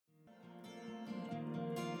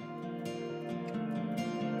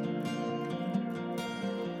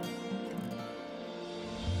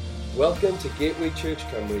Welcome to Gateway Church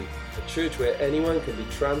Cymru, a church where anyone can be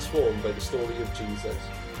transformed by the story of Jesus.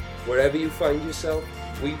 Wherever you find yourself,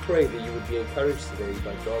 we pray that you would be encouraged today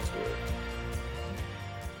by God's word.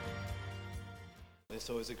 It's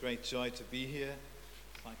always a great joy to be here.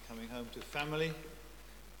 It's like coming home to family.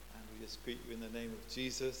 And we just greet you in the name of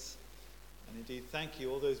Jesus. And indeed, thank you,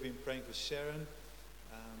 all those who've been praying for Sharon.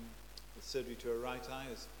 The surgery to her right eye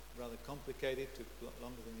is rather complicated, took a lot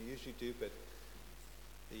longer than they usually do, but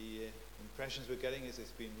the impressions we're getting is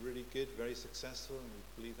it's been really good, very successful, and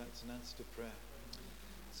we believe that's an answer to prayer.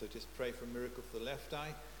 So just pray for a miracle for the left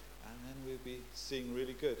eye, and then we'll be seeing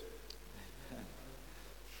really good.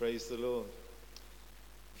 Praise the Lord.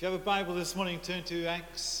 If you have a Bible this morning, turn to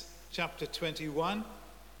Acts chapter 21.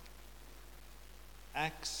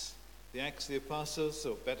 Acts, the Acts of the Apostles,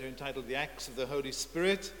 or better entitled, the Acts of the Holy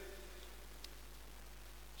Spirit.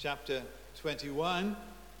 Chapter 21.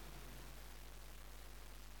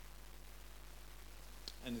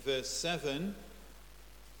 And verse 7,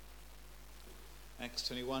 Acts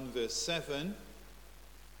 21, verse 7.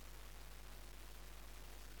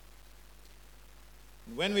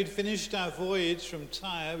 And when we'd finished our voyage from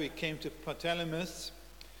Tyre, we came to Ptolemais,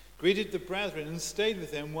 greeted the brethren, and stayed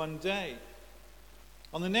with them one day.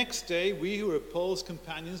 On the next day, we who were Paul's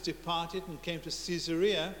companions departed and came to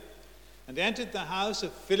Caesarea, and entered the house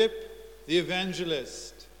of Philip the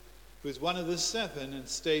evangelist, who was one of the 7, and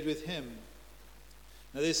stayed with him.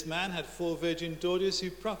 Now this man had 4 virgin daughters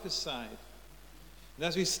who prophesied. And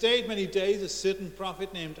as we stayed many days, a certain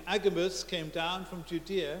prophet named Agabus came down from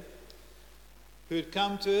Judea, who had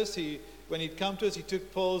come to us. When he'd come to us, he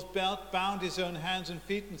took Paul's belt, bound his own hands and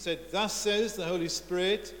feet, and said, "Thus says the Holy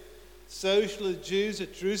Spirit, so shall the Jews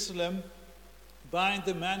at Jerusalem bind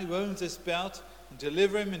the man who owns this belt and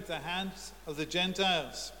deliver him into the hands of the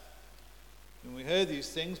Gentiles." When we heard these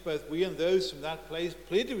things, both we and those from that place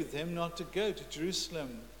pleaded with him not to go to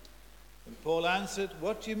Jerusalem. And Paul answered,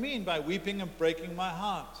 "What do you mean by weeping and breaking my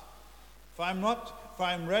heart? For I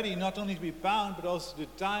am ready not only to be bound, but also to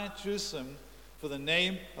die at Jerusalem for the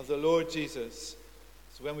name of the Lord Jesus."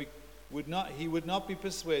 So when he would not be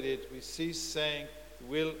persuaded, we ceased saying, "The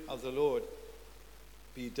will of the Lord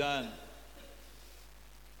be done."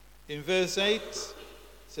 In verse 8, it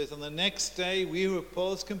says, "On the next day, we who were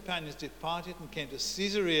Paul's companions departed and came to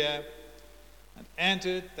Caesarea and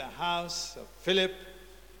entered the house of Philip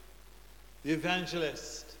the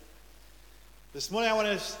evangelist." This morning I want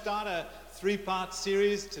to start a 3-part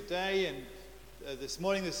series today and this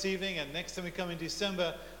morning, this evening, and next time we come in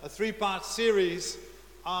December, a 3-part series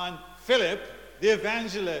on Philip the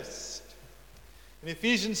evangelist. In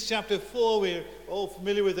Ephesians chapter 4, we're all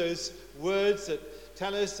familiar with those words that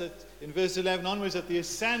tell us that in verse 11 onwards that the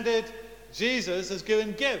ascended Jesus has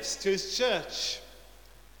given gifts to his church.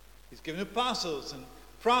 He's given apostles and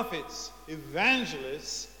prophets,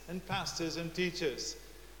 evangelists and pastors and teachers.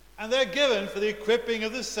 And they're given for the equipping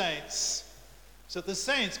of the saints, so that the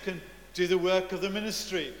saints can do the work of the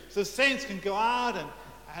ministry. So the saints can go out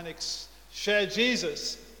and share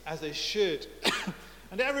Jesus as they should.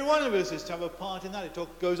 And every one of us is to have a part in that.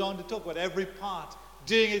 It goes on to talk about every part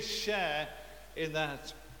doing its share in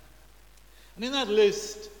that. And in that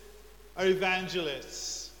list are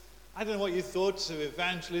evangelists. I don't know what your thoughts of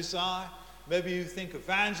evangelists are. Maybe you think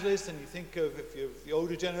evangelists and you think of, if you're the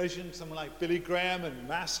older generation, someone like Billy Graham and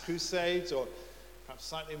mass crusades, or perhaps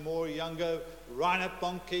slightly more younger, Reinhard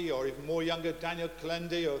Bonnke, or even more younger, Daniel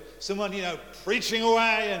Kalendi, or someone, preaching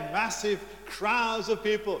away and massive crowds of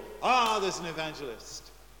people. There's an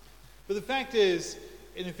evangelist. But the fact is,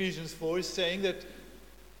 in Ephesians 4, is saying that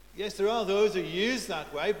yes, there are those who use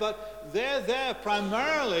that way, but they're there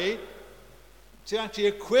primarily to actually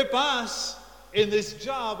equip us in this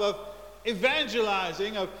job of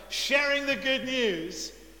evangelizing, of sharing the good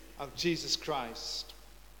news of Jesus Christ.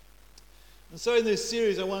 And so in this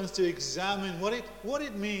series, I want us to examine what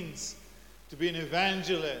it means to be an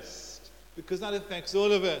evangelist, because that affects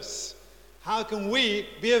all of us. How can we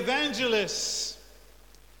be evangelists?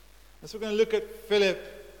 And so we're going to look at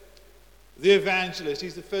Philip the evangelist.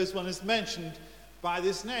 He's the first one that's mentioned by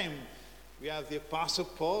this name. We have the Apostle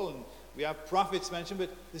Paul and we have prophets mentioned, but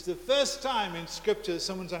this is the first time in Scripture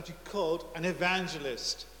someone's actually called an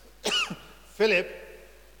evangelist. Philip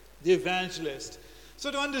the evangelist. So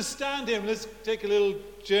to understand him, let's take a little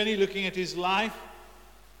journey looking at his life.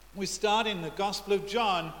 We start in the Gospel of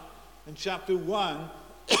John in chapter 1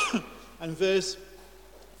 and verse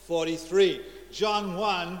 43. John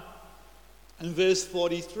 1 and verse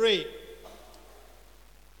 43.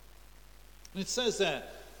 And it says there,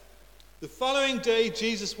 "The following day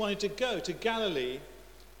Jesus wanted to go to Galilee,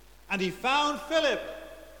 and he found Philip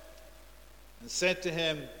and said to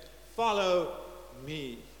him, follow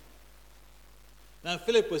me. Now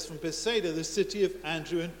Philip was from Bethsaida, the city of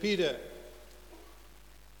Andrew and Peter.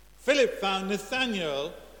 Philip found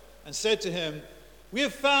Nathanael and said to him, "We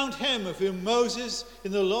have found him of whom Moses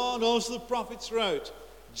in the law and also the prophets wrote,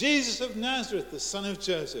 Jesus of Nazareth, the son of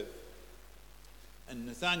Joseph." And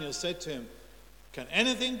Nathanael said to him, "Can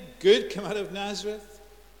anything good come out of Nazareth?"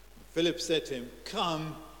 And Philip said to him,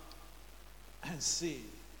 "Come and see."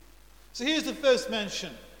 So here's the first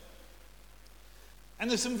mention. And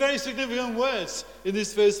there's some very significant words in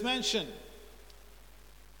this first mention.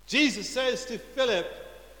 Jesus says to Philip,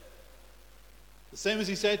 the same as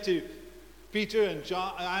he said to Peter and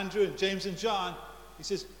John, Andrew and James and John, he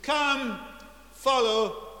says, "Come,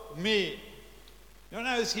 follow me." You know, when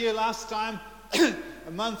I was here last time,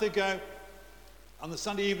 a month ago, on the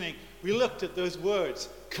Sunday evening, we looked at those words,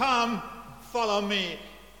 "Come, follow me."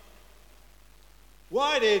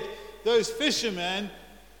 Why did those fishermen,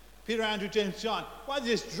 Peter, Andrew, James, John, why did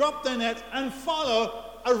they just drop their net and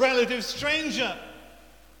follow a relative stranger?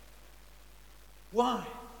 Why?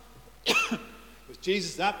 Was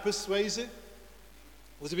Jesus that persuasive?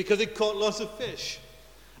 Was it because he caught lots of fish?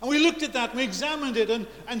 And we looked at that and we examined it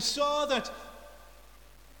and saw that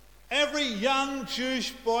every young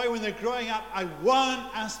Jewish boy, when they're growing up, had one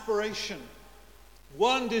aspiration,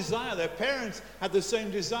 one desire. Their parents had the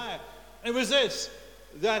same desire. And it was this,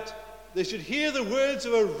 that they should hear the words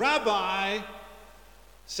of a rabbi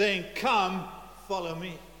saying, "Come, follow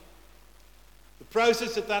me." The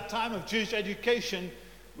process at that time of Jewish education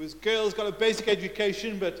was girls got a basic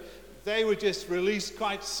education, but they were just released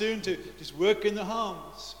quite soon to just work in the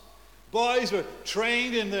homes. Boys were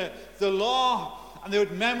trained in the law, and they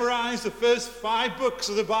would memorize the first 5 books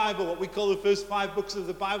of the Bible, what we call the first 5 books of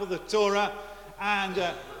the Bible, the Torah. And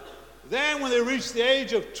then when they reached the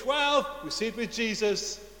age of 12, we see it with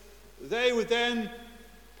Jesus, they would then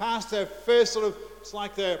pass their first sort of, it's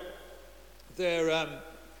like their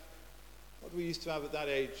what we used to have at that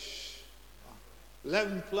age,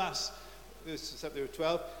 11 plus, except they were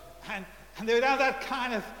 12, and they would have that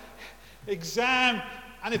kind of exam,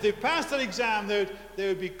 and if they passed that exam, they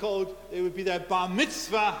would be their bar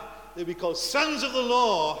mitzvah, they would be called sons of the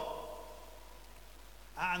law,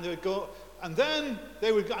 and they would go, and then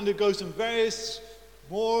they would undergo some various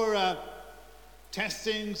more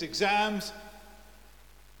testings, exams,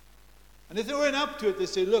 and if they weren't up to it, they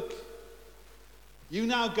say, "Look, you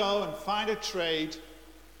now go and find a trade.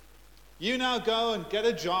 You now go and get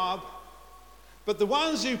a job." But the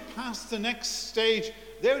ones who passed the next stage,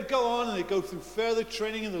 they would go on and they'd go through further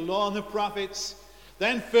training in the law and the prophets,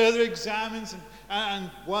 then further examines, and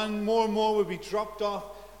one more and more would be dropped off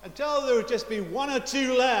until there would just be 1 or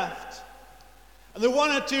 2 left. And the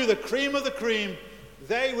 1 or 2, the cream of the cream,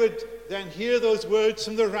 they would then hear those words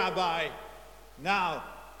from the rabbi, "Now,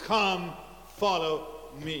 come,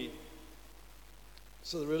 follow me."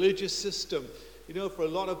 So the religious system, you know, for a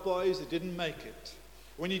lot of boys, they didn't make it.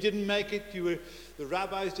 When you didn't make it, the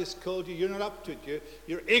rabbis just called you, "You're not up to it.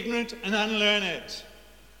 You're ignorant and unlearned."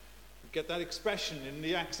 We get that expression in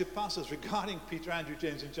the Acts of the Apostles regarding Peter, Andrew,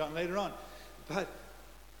 James, and John later on. But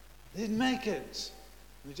they didn't make it.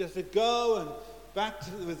 They just would go and back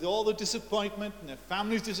with all the disappointment and their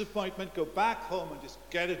family's disappointment, go back home and just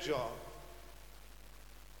get a job.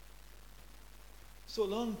 So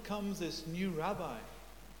along comes this new rabbi.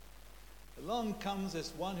 Along comes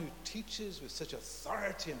this one who teaches with such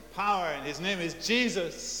authority and power, and his name is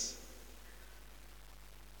Jesus.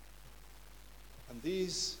 And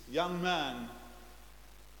these young men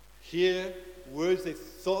hear words they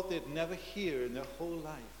thought they'd never hear in their whole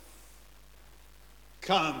life.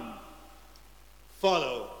 "Come,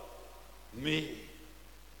 follow me."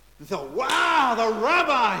 And thought, wow, the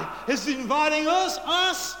rabbi is inviting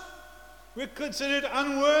us. We're considered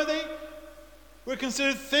unworthy. We're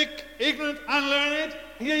considered thick, ignorant, unlearned.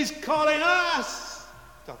 He's calling us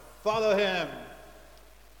to follow him.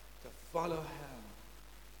 To follow him.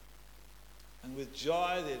 And with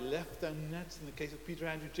joy, they left their nets, in the case of Peter,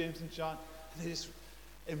 Andrew, James, and John, and they just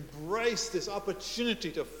embraced this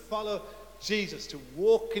opportunity to follow Jesus, to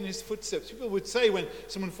walk in his footsteps. People would say when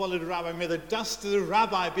someone followed a rabbi, "May the dust of the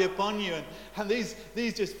rabbi be upon you." And these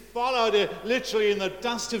just followed it literally in the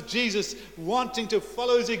dust of Jesus, wanting to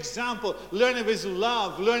follow his example, learn of his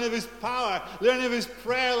love, learn of his power, learn of his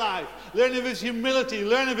prayer life, learn of his humility,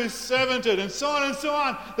 learn of his servanthood, and so on and so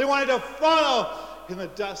on. They wanted to follow in the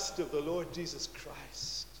dust of the Lord Jesus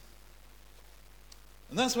Christ.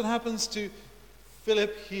 And that's what happens to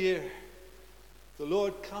Philip here. The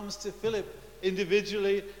Lord comes to Philip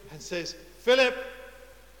individually and says, "Philip,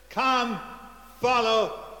 come,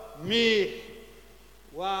 follow me."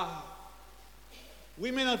 Wow.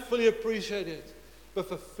 We may not fully appreciate it, but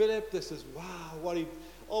for Philip, this is, wow, what he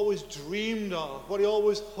always dreamed of, what he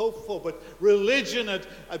always hoped for. But religion had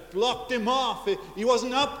blocked him off. He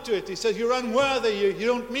wasn't up to it. He said, you're unworthy. You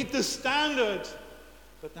don't meet the standard.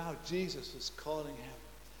 But now Jesus was calling him.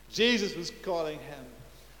 Jesus was calling him.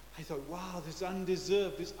 I thought, wow, this is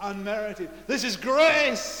undeserved, this is unmerited. This is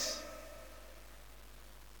grace.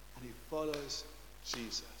 And he follows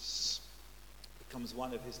Jesus. Becomes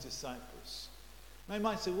one of his disciples. Now you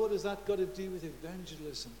might say, what has that got to do with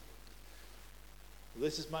evangelism? Well,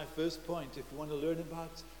 this is my first point. If you want to learn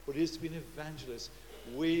about what it is to be an evangelist,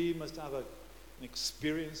 we must have an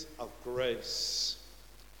experience of grace.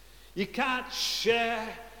 You can't share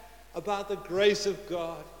about the grace of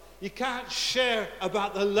God. You can't share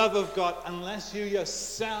about the love of God unless you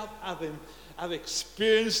yourself have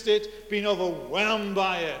experienced it, been overwhelmed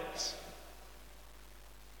by it.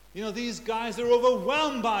 You know, these guys are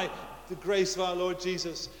overwhelmed by the grace of our Lord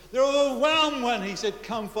Jesus. They're overwhelmed when he said,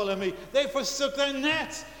 come follow me. They forsook their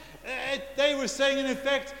nets. They were saying in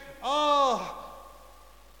effect, oh,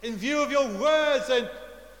 in view of your words, and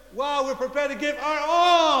wow, we're prepared to give our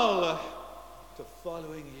all to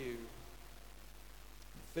following you.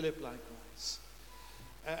 Philip likewise.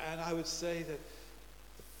 And I would say that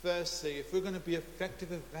the first thing, if we're going to be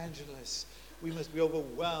effective evangelists, we must be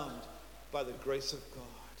overwhelmed by the grace of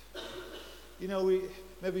God. You know,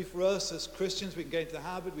 maybe for us as Christians, we can get into the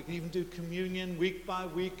habit, we can even do communion week by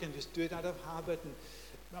week and just do it out of habit and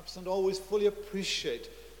perhaps not always fully appreciate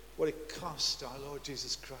what it cost our Lord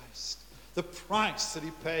Jesus Christ. The price that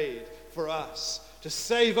he paid for us to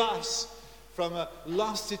save us from a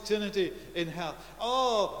lost eternity in hell.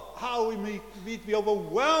 Oh, how we need to be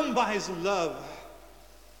overwhelmed by his love.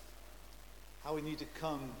 How we need to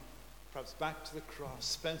come perhaps back to the cross,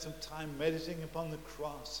 spend some time meditating upon the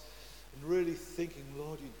cross and really thinking,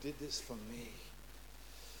 Lord, you did this for me.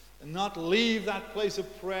 And not leave that place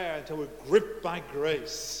of prayer until we're gripped by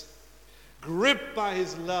grace, gripped by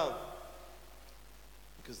his love,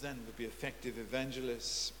 because then we'll be effective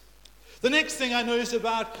evangelists. The next thing I notice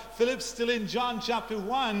about Philip, still in John chapter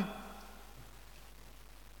 1,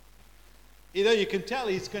 you can tell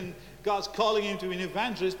God's calling him to be an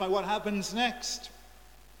evangelist by what happens next.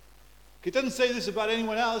 It doesn't say this about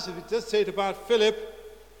anyone else. If it does say it about Philip.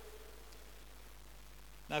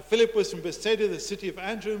 Now, Philip was from Bethsaida, the city of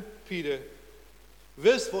Andrew and Peter.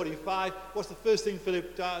 Verse 45, what's the first thing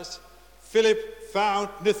Philip does? Philip found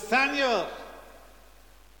Nathanael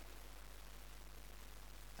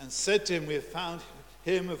and said to him, we have found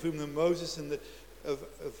him of whom Moses and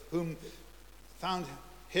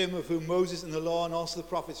Moses and the law and also the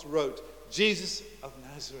prophets wrote, Jesus of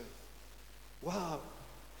Nazareth. Wow.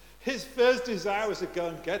 His first desire was to go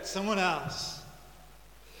and get someone else,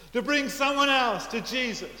 to bring someone else to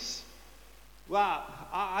Jesus. Wow,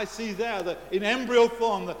 I see there that in embryo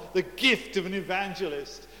form the gift of an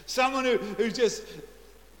evangelist. Someone who just,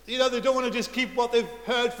 they don't want to just keep what they've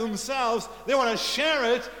heard for themselves. They want to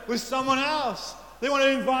share it with someone else. They want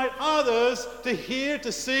to invite others to hear,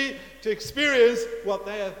 to see, to experience what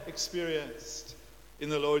they have experienced in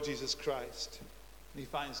the Lord Jesus Christ. And he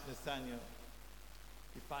finds Nathanael.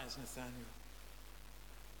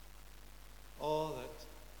 All that.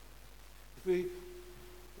 If we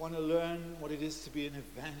want to learn what it is to be an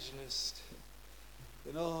evangelist,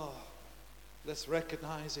 then let's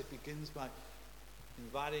recognize it begins by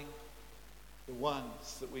inviting the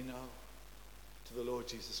ones that we know to the Lord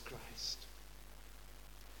Jesus Christ.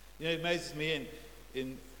 You know, it amazes me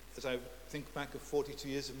in as I think back of 42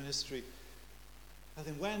 years of ministry, I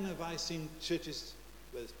think, when have I seen churches,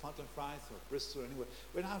 whether it's Pontypridd or Bristol or anywhere,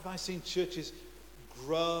 when have I seen churches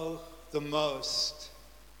grow the most?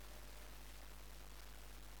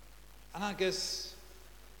 And I guess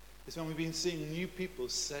it's when we've been seeing new people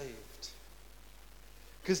saved.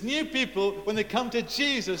 Because new people, when they come to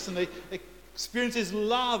Jesus and they experience his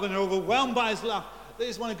love and are overwhelmed by his love, they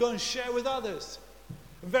just want to go and share with others.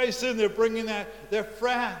 And very soon they're bringing their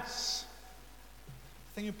friends.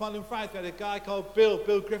 I think in Pontypridd we had a guy called Bill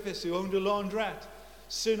Griffiths, who owned a laundrette.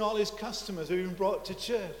 Soon all his customers have been brought to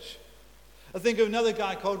church. I think of another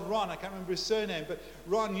guy called Ron. I can't remember his surname, but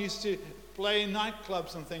Ron used to play in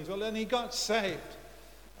nightclubs and things. Well, then he got saved.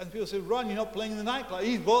 And people said, Ron, you're not playing in the nightclub.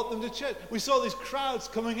 He brought them to church. We saw these crowds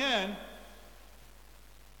coming in,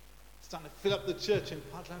 starting to fill up the church in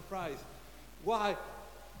Pontypridd. Why?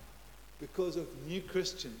 Because of new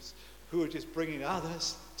Christians who are just bringing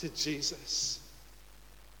others to Jesus.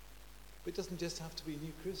 But it doesn't just have to be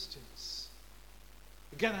new Christians.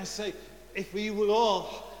 Again, I say, if we will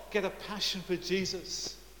all get a passion for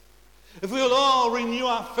Jesus, If we will all renew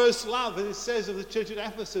our first love, as it says of the church at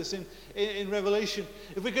Ephesus in Revelation,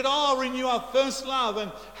 if we could all renew our first love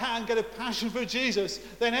and get a passion for Jesus,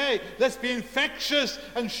 then hey, let's be infectious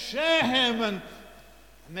and share him and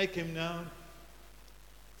make him known.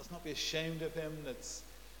 Let's not be ashamed of him. Let's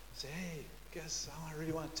say, hey, guess I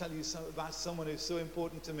really want to tell you something about someone who's so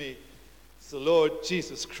important to me. It's the Lord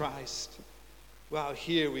Jesus Christ. Well,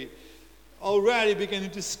 here we already begin to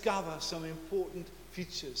discover some important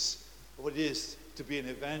features of what it is to be an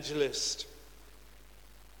evangelist.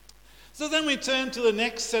 So then we turn to the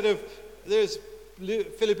next set of,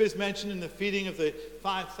 Philip is mentioned in the feeding of the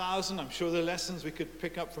 5,000. I'm sure there are lessons we could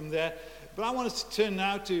pick up from there. But I want us to turn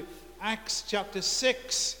now to Acts chapter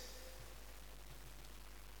 6.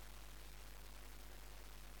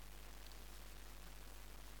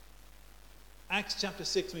 Acts chapter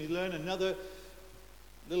 6, we learn another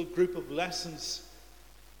little group of lessons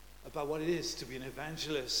about what it is to be an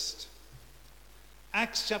evangelist.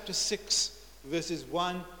 Acts chapter 6, verses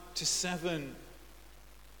 1 to 7.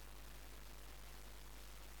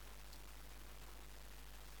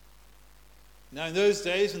 Now in those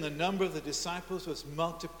days, when the number of the disciples was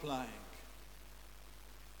multiplying.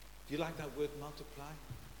 Do you like that word, multiply?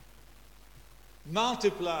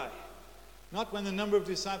 Multiply. Not when the number of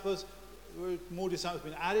disciples, more disciples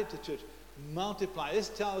being added to church. Multiply. This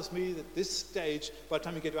tells me that this stage, by the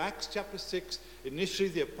time you get to Acts chapter 6, initially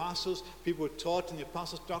the apostles, people were taught in the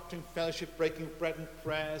apostles' doctrine, fellowship, breaking of bread and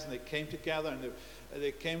prayers, and they came together and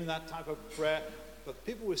they came in that type of prayer. But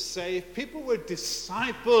people were saved, people were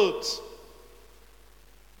discipled.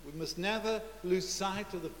 We must never lose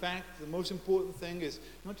sight of the fact the most important thing is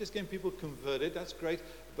not just getting people converted, that's great,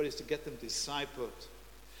 but it's to get them discipled.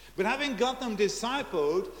 But having got them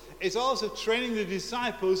discipled, it's also training the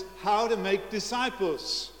disciples how to make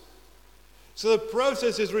disciples. So the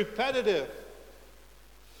process is repetitive.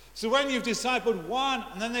 So when you've discipled one,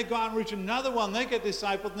 and then they go out and reach another one, they get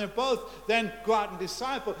discipled, and they're both then go out and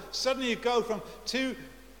disciple. Suddenly you go from 2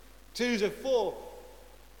 to 4,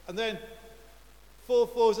 and then 4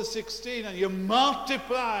 4s are 16, and you're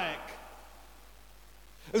multiplying.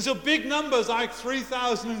 And so big numbers like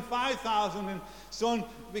 3,000 and 5,000 and so on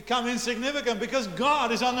become insignificant because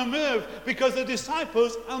God is on the move, because the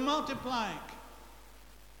disciples are multiplying.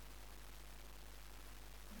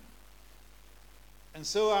 And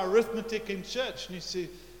so our arithmetic in church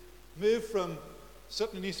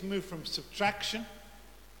certainly needs to move from subtraction.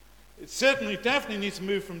 It definitely needs to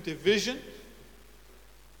move from division.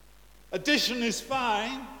 Addition is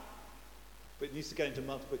fine, but it needs to get into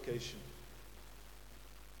multiplication.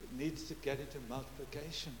 It needs to get into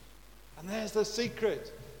multiplication. And there's the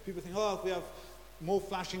secret. People think, if we have more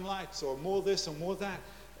flashing lights or more this or more that.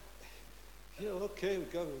 Yeah, okay, we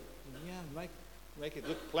go, make it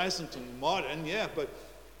look pleasant and modern, yeah, but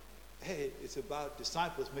hey, it's about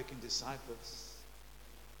disciples making disciples.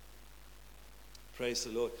 Praise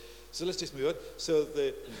the Lord. So let's just move on. So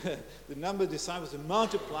the number of disciples are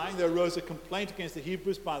multiplying. There arose a complaint against the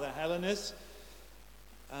Hebrews by the Hellenists,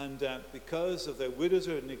 and because of their widows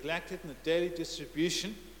who were neglected in the daily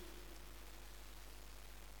distribution.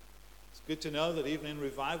 It's good to know that even in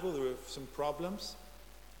revival there were some problems.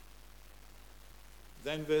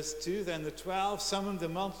 Then verse 2, then the 12 summoned the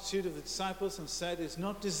multitude of the disciples and said, "It is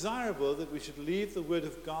not desirable that we should leave the word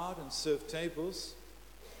of God and serve tables.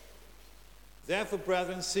 Therefore,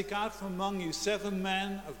 brethren, seek out from among you 7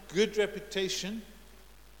 men of good reputation,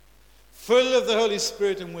 full of the Holy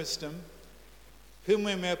Spirit and wisdom, whom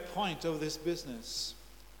we may appoint over this business.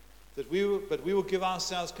 But we will give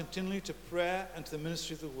ourselves continually to prayer and to the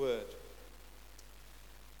ministry of the word."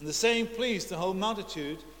 And the saying pleased the whole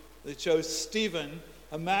multitude. They chose Stephen,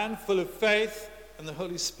 a man full of faith and the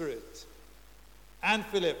Holy Spirit, and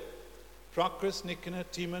Philip, Procrus, Nicanor,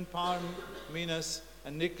 Timon, Parmenas,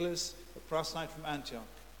 and Nicholas, a proselyte from Antioch.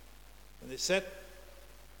 And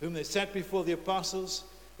whom they set before the apostles,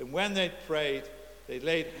 and when they prayed, they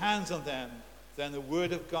laid hands on them. Then the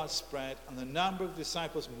word of God spread, and the number of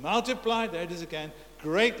disciples multiplied, there it is again,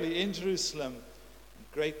 greatly in Jerusalem,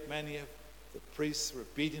 and great many of the priests were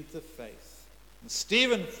obedient to the faith. And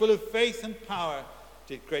Stephen, full of faith and power,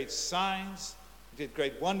 did great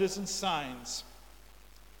wonders and signs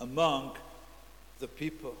among the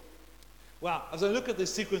people. Well, as I look at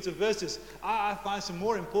this sequence of verses, I find some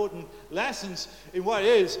more important lessons in what it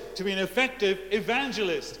is to be an effective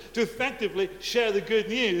evangelist, to effectively share the good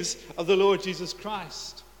news of the Lord Jesus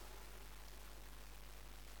Christ.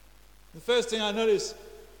 The first thing I notice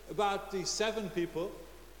about these 7 people,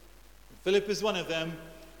 Philip is one of them.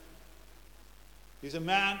 He's a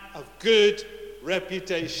man of good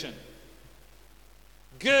reputation.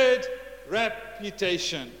 Good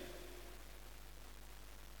reputation.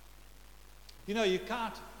 You know, you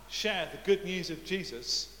can't share the good news of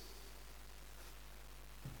Jesus,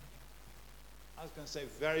 I was going to say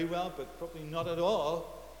very well, but probably not at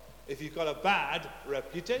all, if you've got a bad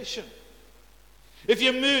reputation. If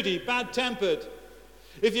you're moody, bad-tempered,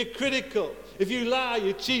 if you're critical, if you lie,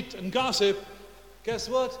 you cheat and gossip, guess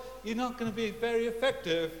what? You're not going to be very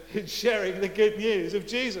effective in sharing the good news of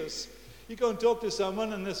Jesus. You go and talk to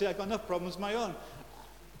someone and they say, I've got enough problems of my own.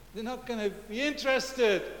 They're not going to be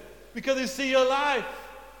interested because they see your life.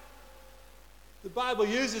 The Bible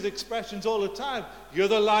uses expressions all the time. You're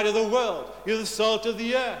the light of the world. You're the salt of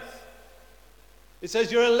the earth. It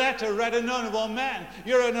says you're a letter read and known of all men.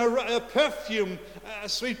 You're a perfume, a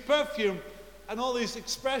sweet perfume. And all these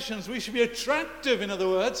expressions, we should be attractive, in other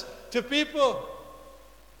words, to people.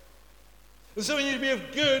 And so we need to be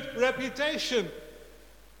of good reputation.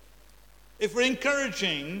 If we're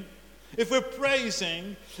encouraging, if we're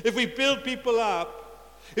praising, if we build people up,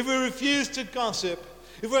 if we refuse to gossip,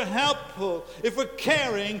 if we're helpful, if we're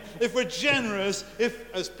caring, if we're generous,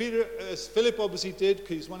 if, as Philip obviously did,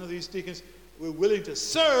 because he's one of these deacons, we're willing to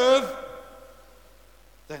serve,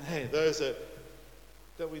 then hey,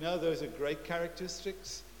 don't we know those are great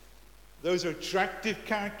characteristics? Those are attractive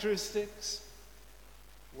characteristics.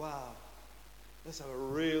 Wow. Let's have a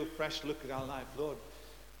real fresh look at our life, Lord.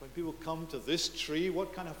 When people come to this tree,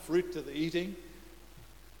 what kind of fruit are they eating?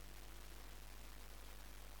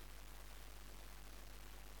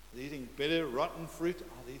 Are they eating bitter, rotten fruit?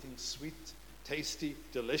 Are they eating sweet, tasty,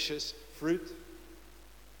 delicious fruit?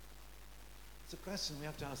 It's a question we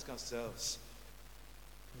have to ask ourselves.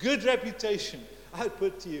 Good reputation, I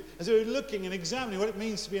put to you, as we're looking and examining what it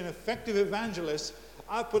means to be an effective evangelist,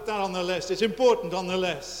 I put that on the list. It's important on the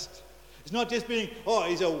list. It's not just being, oh,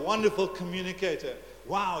 he's a wonderful communicator.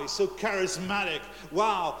 Wow, he's so charismatic.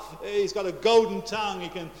 Wow, he's got a golden tongue.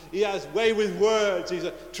 He has way with words. He's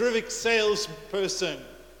a terrific salesperson.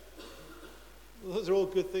 Well, those are all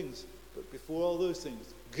good things. But before all those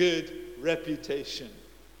things, good reputation.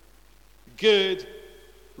 Good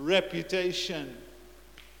reputation.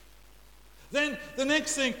 Then the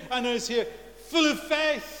next thing I notice here, full of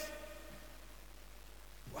faith.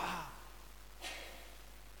 Wow.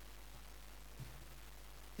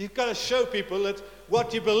 You've got to show people that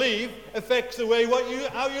what you believe affects the way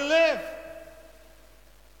how you live.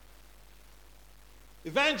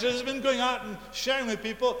 Evangelists have been going out and sharing with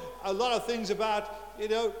people a lot of things about,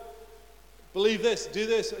 believe this, do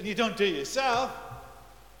this, and you don't do it yourself.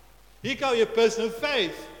 You got your personal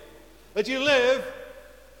faith that you live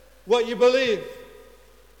what you believe.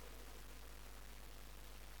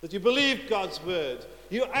 That you believe God's word.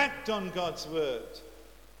 You act on God's word.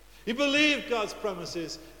 You believe God's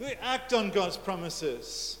promises. You act on God's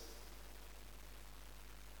promises.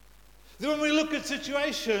 Then when we look at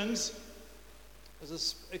situations,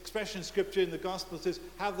 as an expression in Scripture in the Gospel says,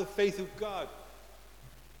 have the faith of God.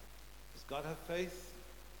 Does God have faith?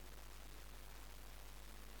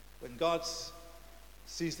 When God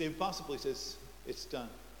sees the impossible, he says, it's done.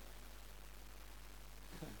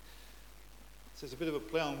 So it's a bit of a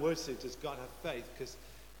play on words here. Does God have faith? Because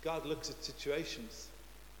God looks at situations.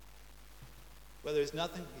 Where there is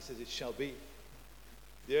nothing, he says, it shall be.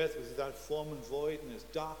 The earth was without form and void, and there's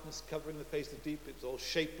darkness covering the face of the deep. It was all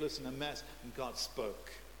shapeless and a mess, and God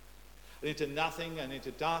spoke. And into nothing, and into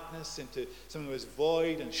darkness, into something that was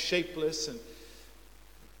void and shapeless, and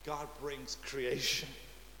God brings creation.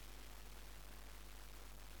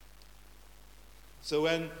 So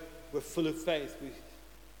when we're full of faith, we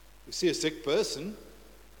see a sick person,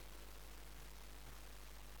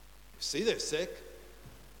 we see they're sick,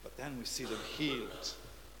 but then we see them healed.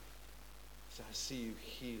 So I see you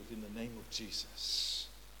healed in the name of Jesus.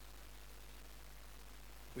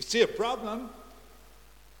 We see a problem,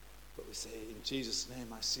 but we say, in Jesus' name,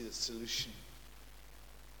 I see the solution.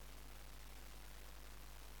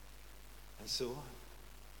 And so on.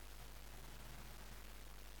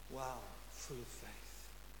 Wow, full of faith.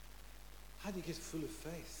 How do you get full of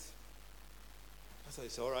faith? I thought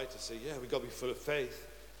it's all right to say, yeah, we've got to be full of faith.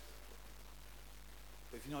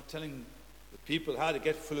 But if you're not telling the people how to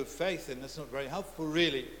get full of faith, then that's not very helpful,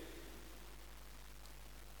 really.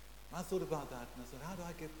 I thought about that, and I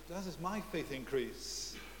thought, how does my faith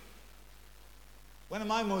increase? When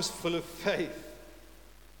am I most full of faith?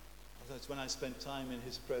 I thought it's when I spend time in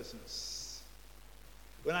his presence.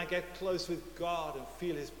 When I get close with God and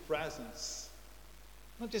feel his presence.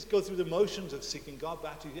 Not just go through the motions of seeking God,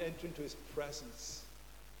 but to enter into his presence.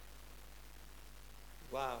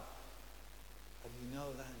 Wow. And you know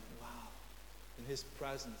then, wow, in his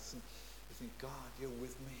presence, and you think, God, you're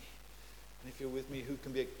with me. And if you're with me, who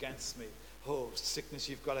can be against me? Oh, sickness,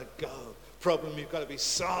 you've got to go. Problem, you've got to be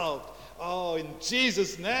solved. Oh, in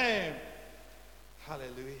Jesus' name.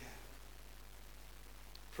 Hallelujah.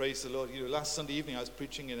 Praise the Lord. You know, last Sunday evening I was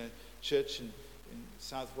preaching in a church in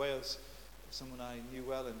South Wales. Someone I knew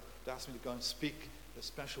well, and asked me to go and speak at a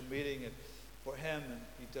special meeting for him. And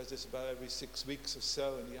he does this about every 6 weeks or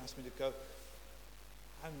so, and he asked me to go.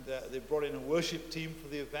 And they brought in a worship team for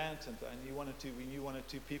the event, and we knew one or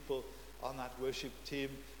two people on that worship team.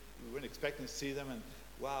 We weren't expecting to see them, and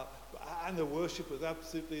wow. And the worship was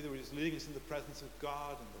absolutely, they were just leading us in the presence of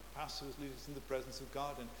God, and the pastor was leading us in the presence of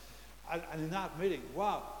God. And in that meeting,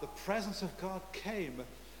 wow, the presence of God came.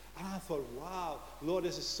 And I thought, wow, Lord,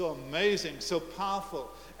 this is so amazing, so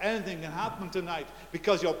powerful. Anything can happen tonight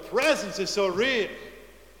because your presence is so real.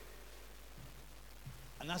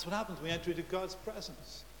 And that's what happens when we enter into God's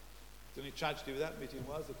presence. The only tragedy with that meeting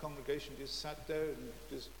was the congregation just sat there and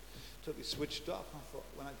just totally switched off. I thought,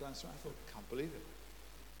 when I glanced around, I thought, I can't believe it.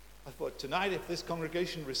 I thought, tonight, if this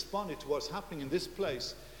congregation responded to what's happening in this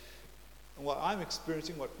place, and what I'm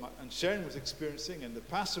experiencing, and Sharon was experiencing, and the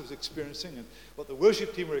pastor was experiencing, and what the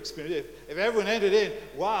worship team were experiencing, if everyone entered in,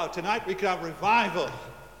 wow, tonight we could have revival.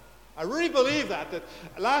 I really believe that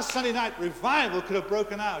last Sunday night, revival could have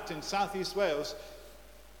broken out in Southeast Wales.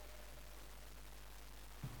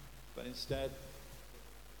 But instead,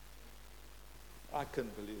 I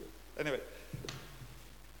couldn't believe it. Anyway,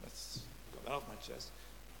 let's got that off my chest.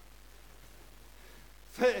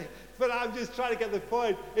 But I'm just trying to get the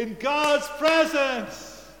point. In God's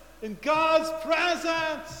presence. In God's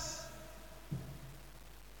presence.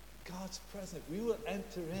 God's presence. We will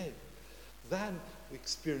enter in. Then we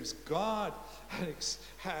experience God.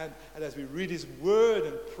 And as we read His Word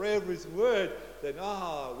and pray over His Word, then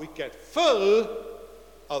we get full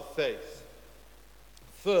of faith.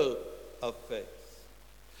 Full of faith.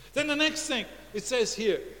 Then the next thing, it says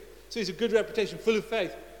here, so he's a good reputation, full of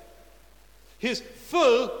faith. He's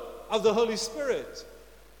full of the Holy Spirit.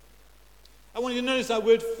 I want you to notice that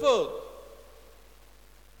word full.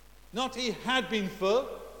 Not he had been full,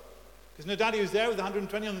 because no doubt he was there with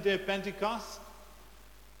 120 on the day of Pentecost.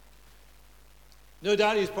 No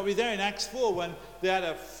doubt he was probably there in Acts 4 when they had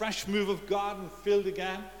a fresh move of God and filled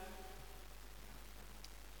again.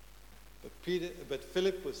 But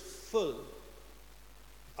Philip was full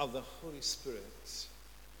of the Holy Spirit.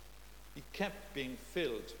 He kept being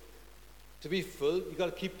filled. To be full, you've got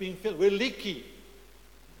to keep being filled. We're leaky.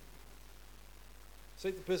 Say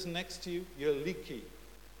to the person next to you, you're leaky.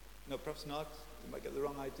 No, perhaps not. You might get the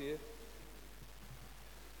wrong idea.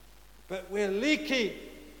 But we're leaky.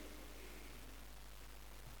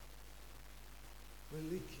 We're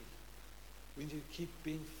leaky. We need to keep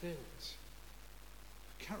being filled.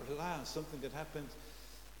 We can't rely on something that happened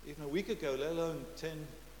even a week ago, let alone 10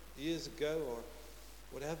 years ago or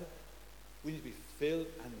whatever. We need to be filled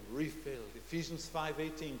and refilled. Ephesians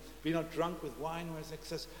 5:18, be not drunk with wine or as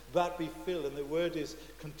excess, but be filled. And the word is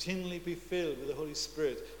continually be filled with the Holy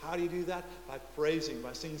Spirit. How do you do that? By praising,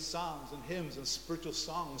 by singing psalms and hymns and spiritual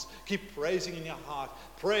songs. Keep praising in your heart.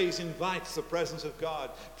 Praise invites the presence of God.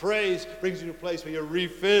 Praise brings you to a place where you're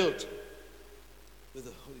refilled with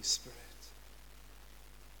the Holy Spirit.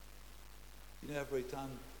 You know, every time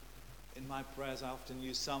in my prayers, I often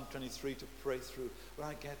use Psalm 23 to pray through. When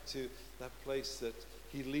I get to that place that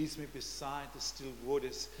He leads me beside the still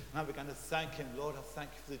waters, and I begin to thank Him. Lord, I thank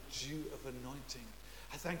You for the dew of anointing.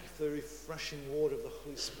 I thank You for the refreshing water of the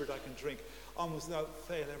Holy Spirit I can drink almost without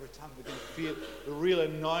fail every time I begin to feel the real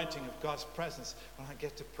anointing of God's presence when I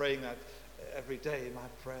get to praying that every day in my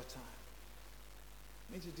prayer time.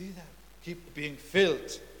 I need to do that. Keep being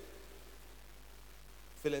filled.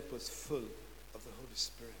 Philip was full of the Holy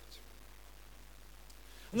Spirit.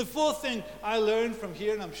 And the fourth thing I learned from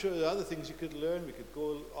here, and I'm sure there are other things you could learn, we could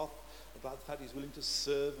go off about the fact he's willing to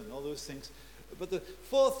serve and all those things. But the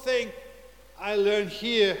fourth thing I learned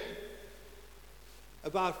here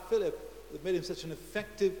about Philip that made him such an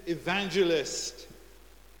effective evangelist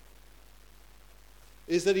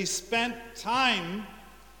is that he spent time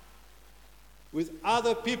with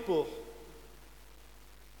other people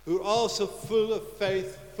who are also full of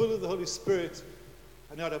faith, full of the Holy Spirit,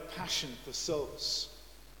 and had a passion for souls.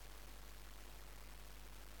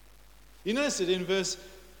 You notice it in verse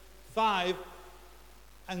 5,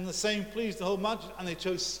 and the same pleased the whole multitude, and they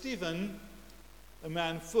chose Stephen, a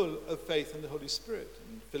man full of faith and the Holy Spirit,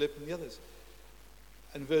 and Philip and the others.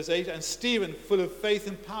 And verse 8, and Stephen, full of faith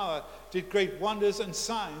and power, did great wonders and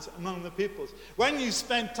signs among the peoples. When you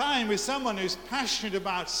spend time with someone who's passionate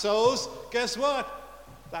about souls, guess what?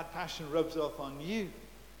 That passion rubs off on you.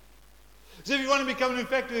 So if you want to become an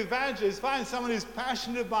effective evangelist, find someone who's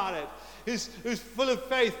passionate about it, who's full of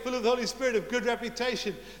faith, full of the Holy Spirit, of good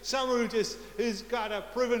reputation, someone who's got a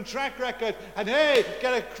proven track record, and hey,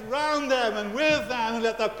 get around them and with them and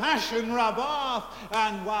let the passion rub off,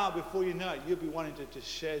 and wow, before you know it, you'll be wanting to just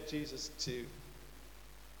share Jesus too.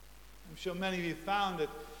 I'm sure many of you found that,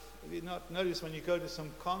 have you not noticed when you go to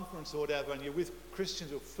some conference or whatever and you're with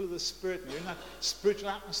Christians who are full of the Spirit and you're in that spiritual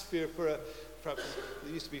atmosphere perhaps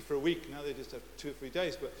they used to be for a week, now they just have 2 or 3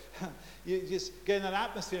 days, but you just get in that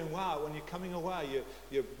atmosphere and wow, when you're coming away,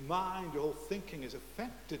 your mind, your whole thinking is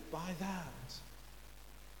affected by that.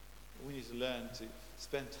 We need to learn to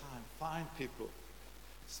spend time, find people,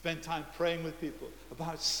 spend time praying with people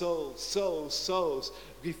about souls,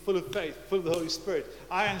 be full of faith, full of the Holy Spirit.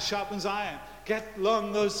 Iron sharpens iron. Get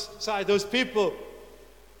along those people.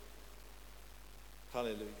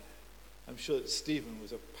 Hallelujah. I'm sure that Stephen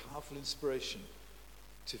was a powerful inspiration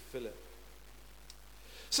to Philip.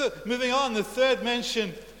 So, moving on, the third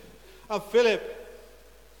mention of Philip,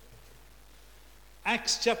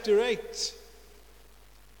 Acts chapter 8.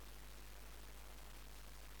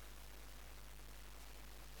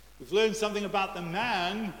 We've learned something about the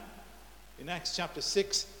man in Acts chapter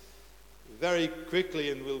 6 very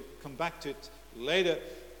quickly, and we'll come back to it later.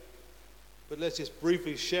 But let's just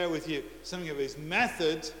briefly share with you something of his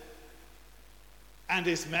method and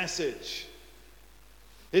his message.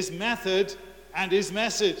 His method and his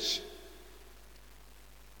message.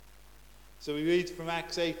 So we read from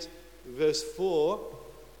Acts 8, verse 4.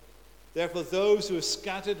 Therefore those who were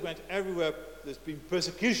scattered went everywhere. There's been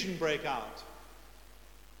persecution break out.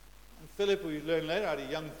 And Philip, we learn later, had a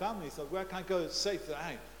young family. He thought, where can I go that's safe? The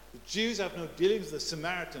Jews have no dealings with the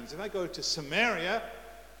Samaritans. If I go to Samaria,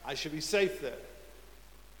 I should be safe there.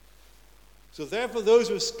 So therefore those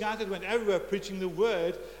who were scattered went everywhere preaching the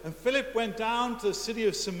word, and Philip went down to the city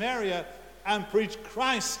of Samaria and preached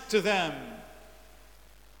Christ to them.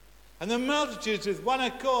 And the multitudes with one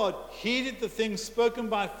accord heeded the things spoken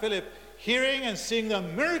by Philip, hearing and seeing the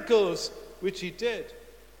miracles which he did.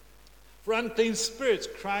 For unclean spirits,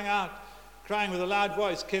 crying with a loud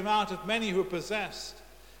voice, came out of many who were possessed,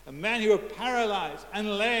 and men who were paralyzed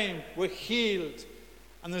and lame were healed,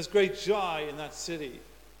 and there was great joy in that city.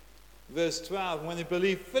 Verse 12, and when they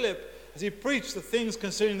believed Philip, as he preached the things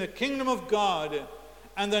concerning the kingdom of God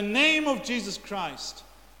and the name of Jesus Christ,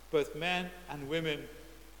 both men and women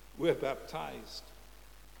were baptized.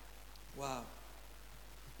 Wow.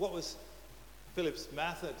 What was Philip's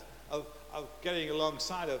method of getting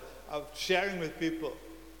alongside, of sharing with people?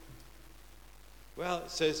 Well,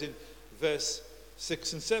 it says in verse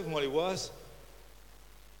 6 and 7 what it was.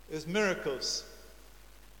 It was miracles,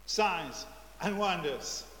 signs, and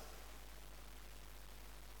wonders.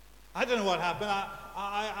 I don't know what happened.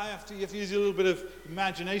 You have to use a little bit of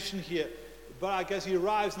imagination here. But I guess he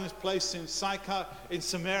arrives in this place in Sychar, in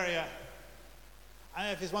Samaria.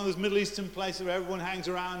 And if it's one of those Middle Eastern places where everyone hangs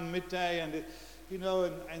around midday and, in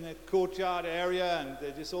the courtyard area, and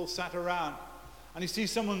they're just all sat around. And he sees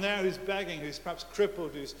someone there who's begging, who's perhaps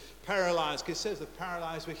crippled, who's paralyzed. It says the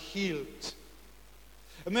paralyzed were healed.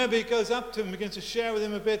 And maybe he goes up to him and begins to share with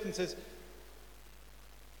him a bit and says,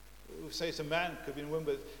 say it's a man, could be a woman,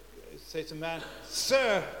 but say to a man,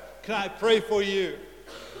 "Sir, can I pray for you?"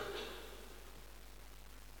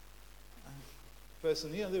 And the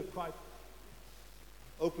person, they're quite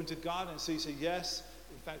open to God, and so he said yes.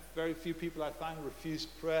 In fact, very few people I find refuse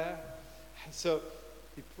prayer. And so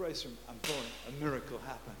he prays for him, and boom, a miracle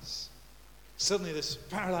happens. Suddenly this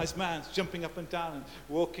paralyzed man's jumping up and down and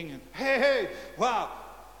walking, and hey, wow.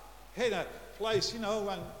 Hey, that place,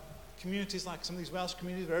 when communities like some of these Welsh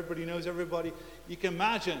communities where everybody knows everybody, you can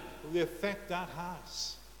imagine the effect that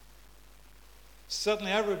has.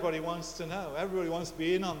 Suddenly everybody wants to know. Everybody wants to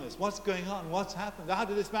be in on this. What's going on? What's happened? How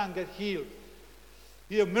did this man get healed?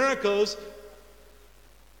 Miracles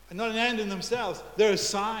are not an end in themselves. They're a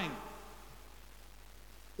sign.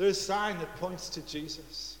 They're a sign that points to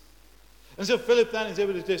Jesus. And so Philip then is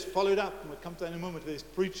able to just follow it up, and we'll come to that in a moment with his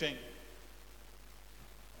preaching.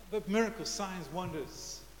 But miracles, signs,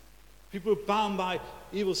 wonders. People who are bound by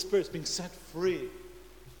evil spirits being set free.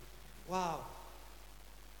 Wow.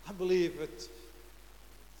 I believe that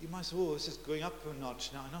you might say, this is going up a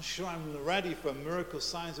notch now. I'm not sure I'm ready for miracles,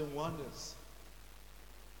 signs, and wonders.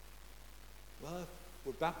 Well, if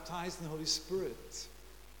we're baptized in the Holy Spirit,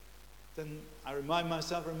 then I remind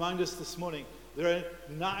us this morning, there are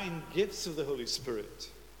 9 gifts of the Holy Spirit.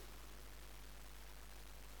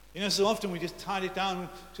 So often we just tie it down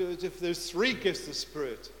to as if there's 3 gifts of the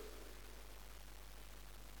Spirit.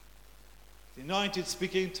 The anointed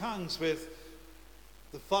speaking in tongues with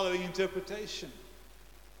the following interpretation.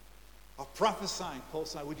 Or prophesying. Paul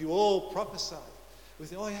said, would you all prophesy? We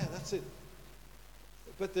think, oh yeah, that's it.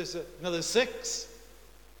 But there's another 6.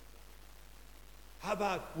 How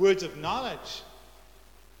about words of knowledge?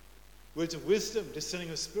 Words of wisdom,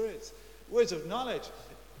 discerning of spirits. Words of knowledge.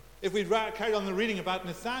 If we carry on the reading about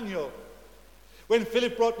Nathanael, when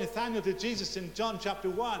Philip brought Nathanael to Jesus in John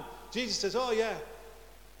chapter 1, Jesus says, oh yeah,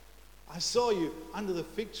 I saw you under the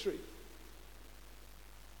fig tree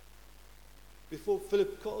before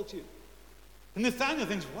Philip called you. And Nathanael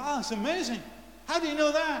thinks, wow, it's amazing. How do you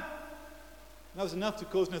know that? And that was enough to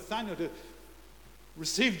cause Nathanael to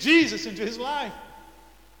receive Jesus into his life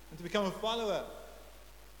and to become a follower.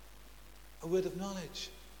 A word of knowledge.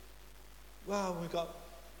 Wow, we've got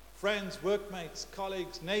friends, workmates,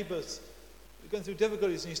 colleagues, neighbors. You're going through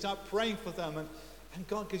difficulties and you start praying for them and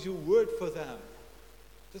God gives you a word for them.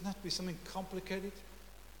 It doesn't have to be something complicated.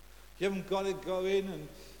 You haven't got to go in and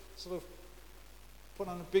sort of put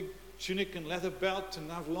on a big tunic and leather belt and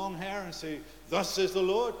have long hair and say, thus says the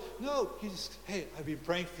Lord. No, you just, hey, I've been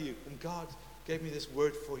praying for you and God gave me this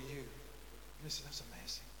word for you. And you say, that's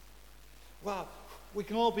amazing. Wow, we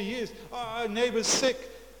can all be used. Our neighbor's sick.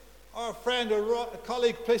 Our friend or a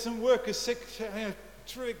colleague, place in work is sick, a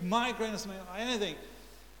terrific migraine or something, or anything.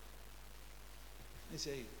 They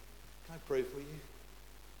say, can I pray for you?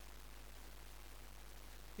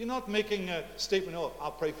 You're not making a statement, oh,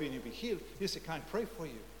 I'll pray for you and you'll be healed. You say, can I pray for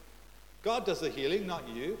you? God does the healing, not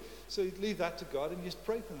you. So you leave that to God and you just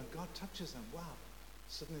pray for them. And God touches them. Wow.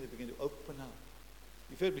 Suddenly they begin to open up.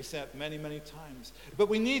 You've heard me say it many, many times. But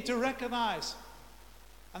we need to recognize.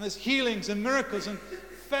 And there's healings and miracles and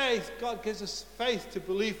faith. God gives us faith to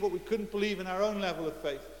believe what we couldn't believe in our own level of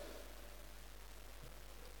faith.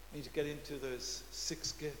 We need to get into those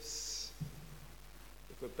 6 gifts.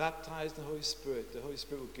 If we're baptized in the Holy Spirit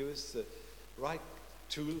will give us the right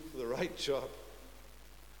tool for the right job.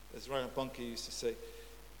 As Reinhard Bonnke used to say.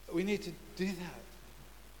 We need to do that.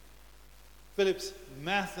 Philip's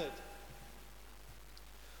method.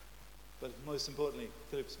 But most importantly,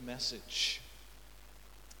 Philip's message.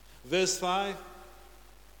 Verse 5.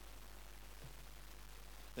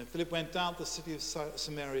 Then Philip went down to the city of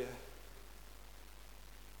Samaria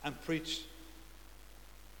and preached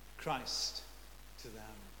Christ to them.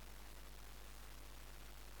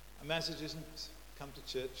 Our message isn't come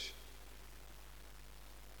to church.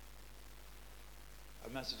 Our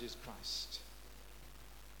message is Christ.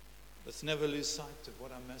 Let's never lose sight of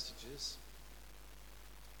what our message is.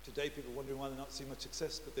 Today people are wondering why they're not seeing much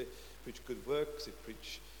success, but they preach good works, they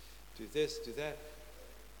preach do this, do that.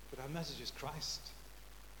 But our message is Christ.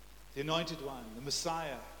 The Anointed One, the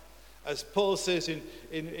Messiah. As Paul says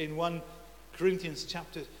in 1 Corinthians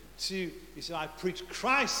chapter 2, he said, I preach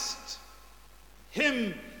Christ,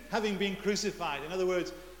 him having been crucified. In other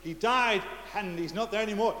words, he died and he's not there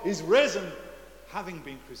anymore. He's risen, having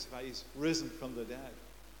been crucified. He's risen from the dead.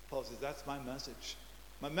 Paul says, that's my message.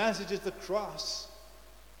 My message is the cross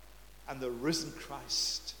and the risen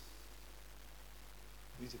Christ.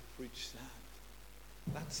 We need to preach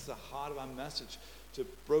that. That's the heart of our message to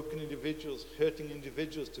broken individuals, hurting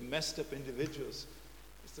individuals, to messed up individuals.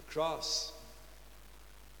 It's the cross.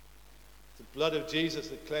 The blood of Jesus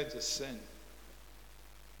that cleanses sin.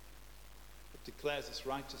 It declares us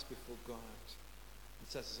righteous before God and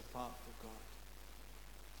sets us apart for God.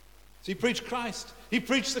 So he preached Christ. He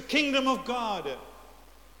preached the kingdom of God.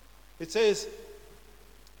 It says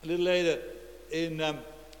a little later in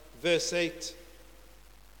verse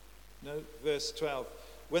 12.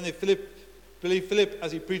 When they believed Philip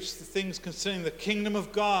as he preached the things concerning the kingdom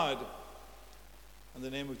of God and the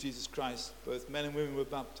name of Jesus Christ, both men and women were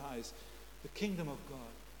baptized. The kingdom of God.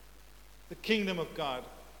 The kingdom of God.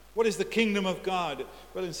 What is the kingdom of God?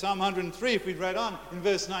 Well, in Psalm 103, if we read on, in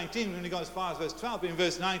verse 19, we only got as far as verse 12, but in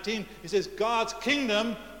verse 19, he says, God's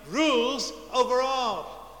kingdom rules over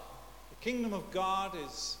all. The kingdom of God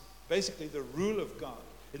is basically the rule of God.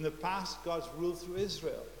 In the past, God's ruled through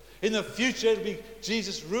Israel. In the future, it'll be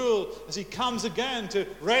Jesus' rule as he comes again to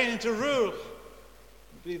reign and to rule.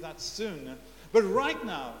 I believe that soon. But right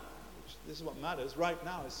now, this is what matters, right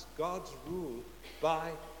now is God's rule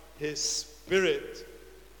by his Spirit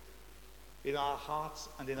in our hearts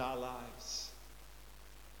and in our lives.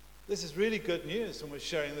 This is really good news when we're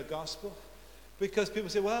sharing the gospel. Because people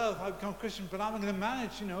say, well, I've become a Christian, but I'm going to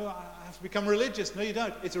manage, I have to become religious. No, you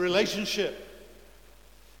don't. It's a relationship.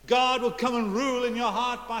 God will come and rule in your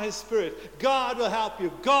heart by his Spirit. God will help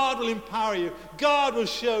you. God will empower you. God will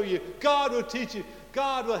show you. God will teach you.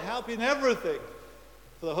 God will help you in everything.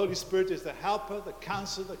 For the Holy Spirit is the helper, the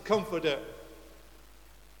counselor, the comforter.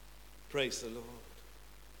 Praise the Lord.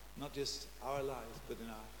 Not just our lives, but in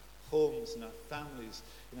our homes, in our families,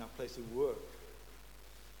 in our place of work.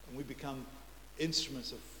 And we become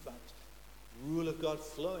instruments of that rule of God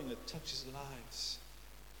flowing that touches lives.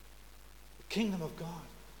 The kingdom of God.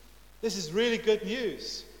 This is really good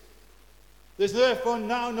news. There's therefore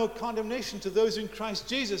now no condemnation to those in Christ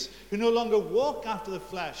Jesus who no longer walk after the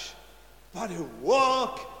flesh, but who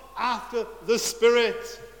walk after the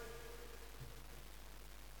Spirit.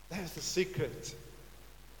 There's the secret.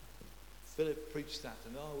 Philip preached that,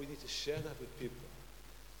 and we need to share that with people.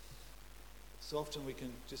 So often we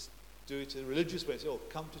can just do it in a religious way. Say,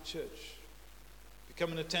 come to church.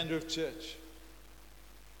 Become an attender of church.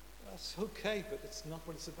 That's okay, but it's not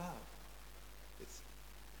what it's about. It's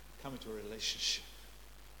coming to a relationship.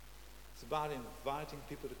 It's about inviting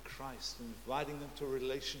people to Christ, inviting them to a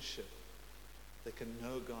relationship. They can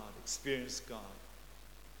know God, experience God.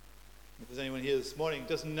 If there's anyone here this morning who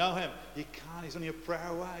doesn't know him, you can't. He's only a prayer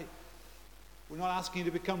away. We're not asking you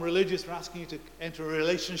to become religious. We're asking you to enter a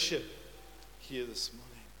relationship here this morning.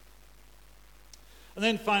 And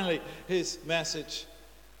then finally, his message,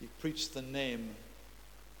 he preached the name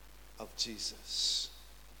of Jesus.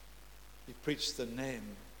 He preached the name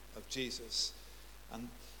of Jesus. And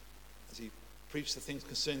as he preached the things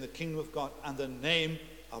concerning the kingdom of God and the name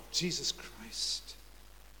of Jesus Christ.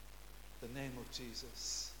 The name of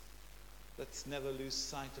Jesus. Let's never lose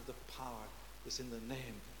sight of the power that's in the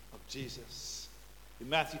name of Jesus. In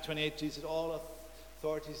Matthew 28, Jesus said, all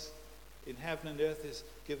authorities in heaven and earth is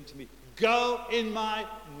given to me. Go in my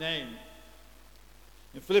name.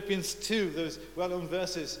 In Philippians 2, those well-known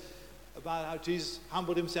verses about how Jesus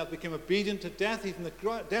humbled himself, became obedient to death, even the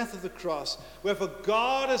death of the cross. Wherefore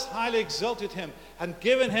God has highly exalted him and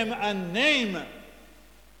given him a name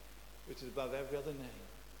which is above every other name.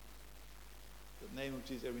 The name of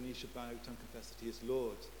Jesus, every knee shall bow, every tongue confess that he is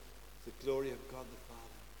Lord. The glory of God the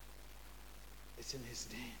Father. It's in his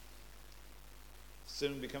name.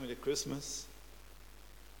 Soon we'll be coming to Christmas.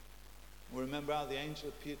 We'll remember how the angel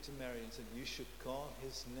appeared to Mary and said, you should call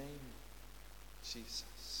his name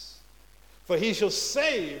Jesus. For he shall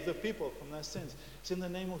save the people from their sins. It's in the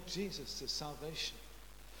name of Jesus, there's salvation.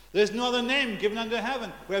 There's no other name given under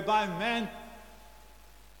heaven whereby men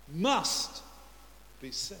must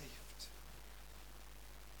be saved.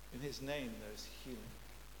 In his name there is healing.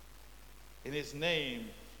 In his name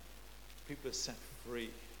people are set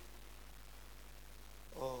free.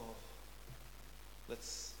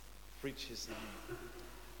 Let's preach his name.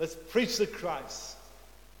 Let's preach the Christ.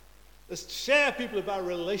 Let's share people about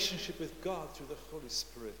relationship with God through the Holy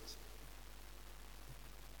Spirit.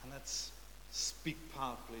 And let's speak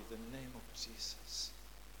powerfully the name of Jesus.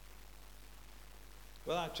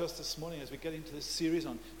 Well, I trust this morning as we get into this series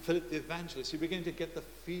on Philip the Evangelist, you're beginning to get the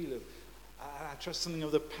feel of, I trust, something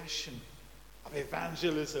of the passion of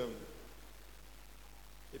evangelism.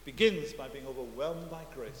 It begins by being overwhelmed by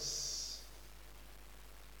grace.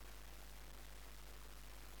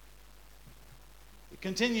 It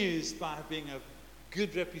continues by being a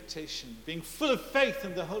good reputation, being full of faith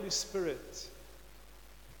in the Holy Spirit,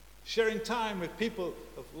 sharing time with people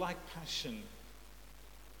of like passion.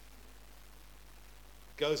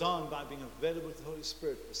 It goes on by being available to the Holy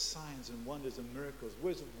Spirit for signs and wonders and miracles,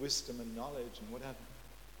 words of wisdom and knowledge and whatever.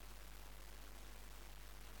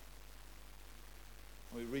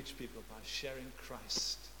 We reach people by sharing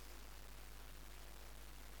Christ,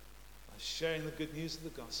 by sharing the good news of the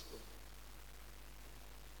gospel,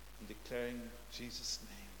 and declaring Jesus'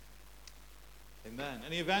 name. Amen.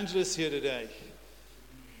 Any evangelists here today?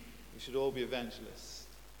 We should all be evangelists.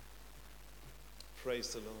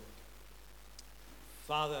 Praise the Lord.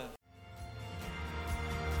 Father.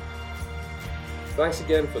 Thanks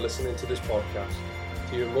again for listening to this podcast.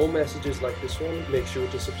 To hear more messages like this one, make sure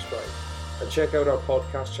to subscribe. And check out our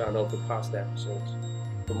podcast channel for past episodes.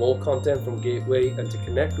 For more content from Gateway and to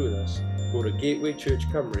connect with us, go to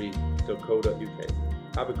gatewaychurchcumry.co.uk.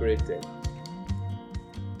 Have a great day.